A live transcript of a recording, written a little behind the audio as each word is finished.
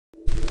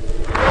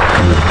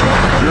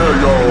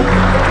Yeah, y'all.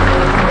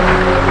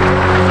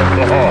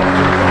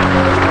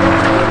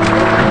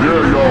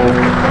 Yeah, y'all.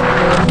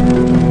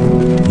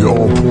 You're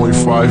on point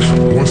five.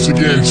 Once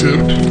again, Tip.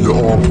 You're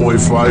on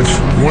point five.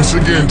 Once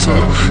again,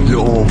 Tip.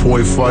 You're on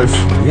point five.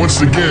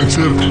 Once again,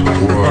 Tip.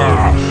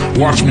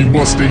 Watch me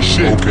bust they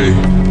shit. Okay.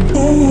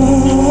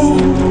 Ooh,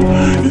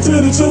 you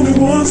did it to me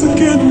once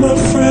again, my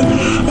friend.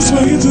 I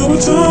swear you do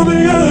it to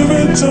me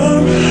every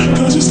time.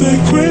 Cause you stay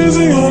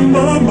crazy on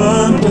my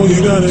mind. Boy,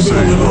 you got it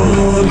going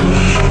on.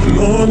 And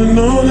on and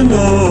on and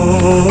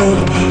on.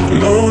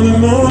 And on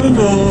and on and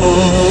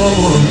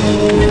on.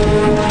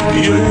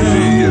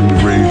 Yeah, and the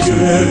rage.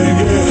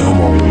 yeah.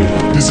 Come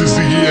on. This is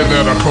the year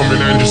that I come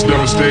in and just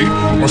devastate.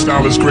 My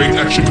style is great,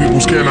 action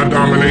peoples cannot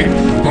dominate.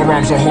 My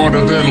rhymes are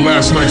harder than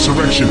last night's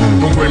erection.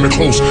 Don't play me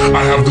close,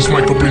 I have this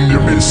mic up in your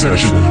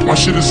midsection. My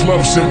shit is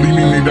love, simply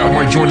meaning that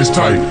my joint is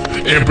tight.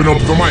 Amping up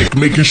the mic,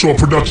 making sure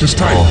production's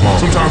tight.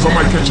 Sometimes I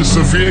might catch a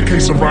severe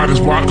case of writer's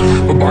block,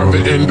 but by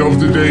the end of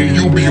the day,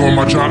 you'll be on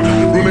my job.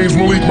 Real name's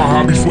Malik, my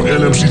hobby's for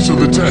NMC to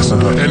the test.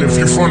 And if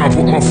you front, I'll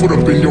put my foot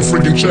up in your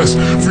friggin' chest.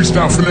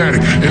 Freestyle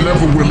fanatic, and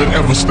never will it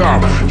ever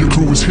stop. Your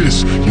crew is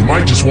his, you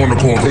might just wanna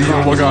call the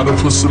cops. I gotta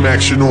put some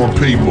action on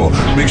paper.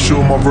 Make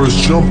sure my verse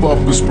jump up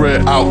and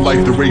spread out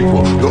like the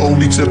raper. The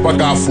only tip I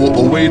got for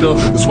a waiter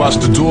is watch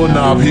the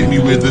doorknob hit me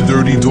where the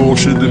dirty dog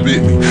should have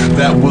bit me.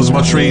 That was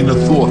my train of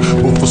thought,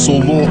 but for so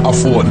long I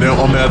fought. Now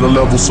I'm at a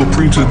level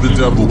supreme to the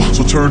devil.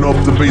 So turn up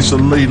the bass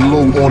and lay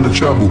low on the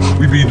treble.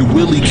 We be the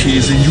Willie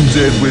kids and you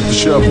dead with the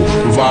shovel.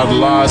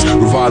 Revitalize,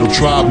 revital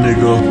tribe,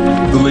 nigga.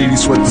 The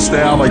ladies sweat the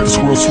style like the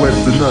squirrel sweat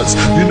the nuts.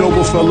 You know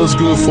what fella's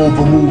good for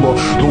Bermuda.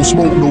 Don't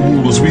smoke no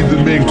rulers. We the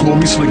men call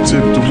me Slick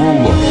Tip the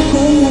ruler.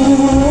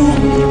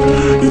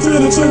 Ooh, you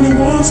did it to me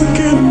once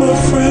again, my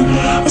friend.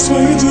 I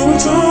swear you do it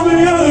to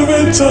me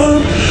every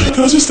time.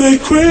 Cause you stay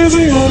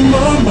crazy on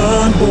my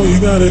mind. Boy, you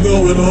got it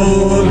going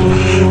on.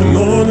 And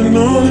on and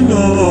on and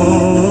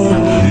on.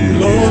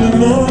 And on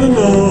and on and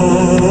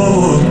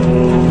on.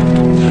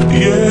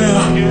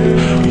 Yeah,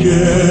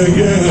 yeah,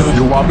 yeah.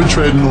 Yo, I've been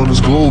treading on this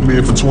globe,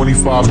 man, for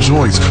 25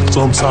 joints.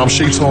 Sometimes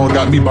Shaitan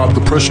got me by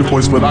the pressure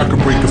points, but I can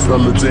break a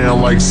fella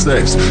down like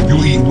sex. You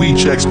eat weed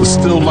checks, but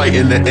still light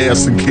in the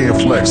ass and can't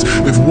flex.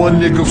 If one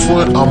nigga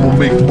front, I'ma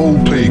make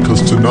Mo pay.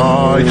 Cause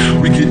tonight,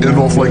 we getting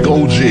off like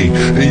OJ.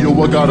 And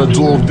yo, I got a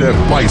dog that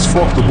bites,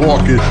 fuck the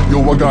barking.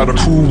 Yo, I got a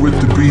crew with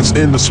the beats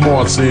and the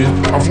smarts in.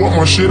 I float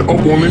my shit up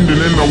on Linden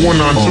in the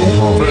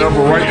 192.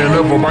 Forever writing,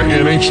 ever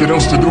biting, ain't shit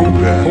else to do.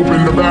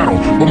 Hoping to battle,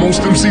 but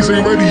most MCs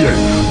ain't ready yet.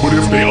 But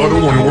if they utter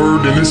one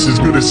word, then this is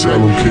good as said.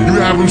 You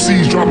have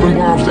MCs dropping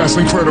bombs, that's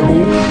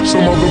incredible.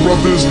 Some other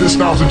brothers, their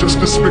styles are just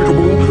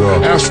despicable.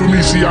 As for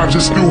me, see, I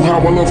just do how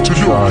I love to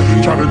do.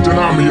 Try to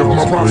deny me of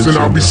my props and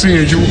I'll be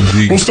seeing you.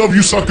 Most of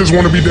you suckers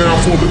wanna be down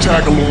for the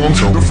tag-along.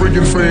 The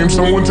friggin' fame,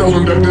 someone tell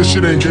them that this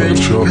shit ain't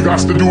games. You got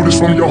to do this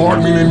from your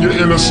heart, meaning your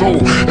inner soul.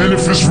 And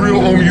if it's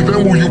real, only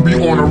then will you be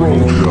on a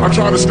roll. I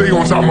try to stay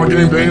on top of my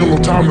game, there ain't no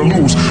time to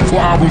lose. 4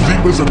 albums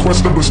deep is a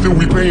question, but still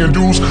we paying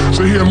dues.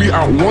 So hear me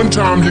out one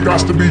time, you got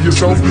to be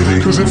yourself.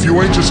 Cause if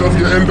you ain't yourself,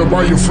 you end up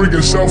by your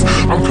friggin' self.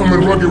 I'm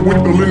coming rugged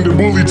with the Linden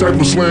Bully type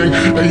of slang.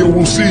 And yo,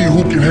 we'll see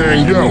who can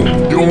hang. Yo,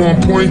 you're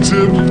on point,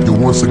 Tip. You're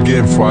once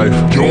again five.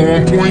 You're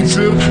on point,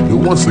 Tip. You're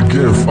once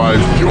again five.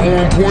 You're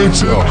on point,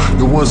 Tip.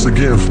 You're once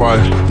again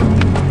five.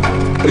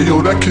 Hey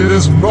yo, that kid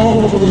is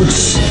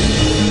nice.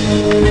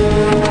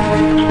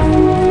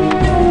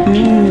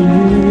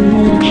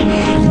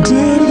 You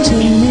did it to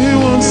me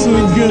once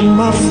again,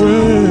 my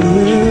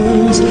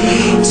friends.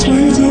 I swear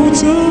you do it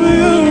to me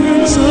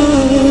every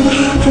time.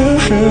 Hey,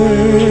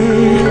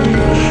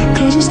 hey.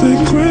 Cause you stay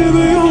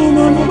crazy on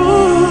my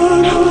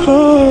mind.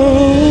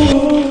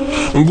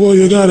 Oh, boy,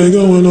 you got it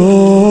going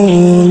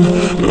on.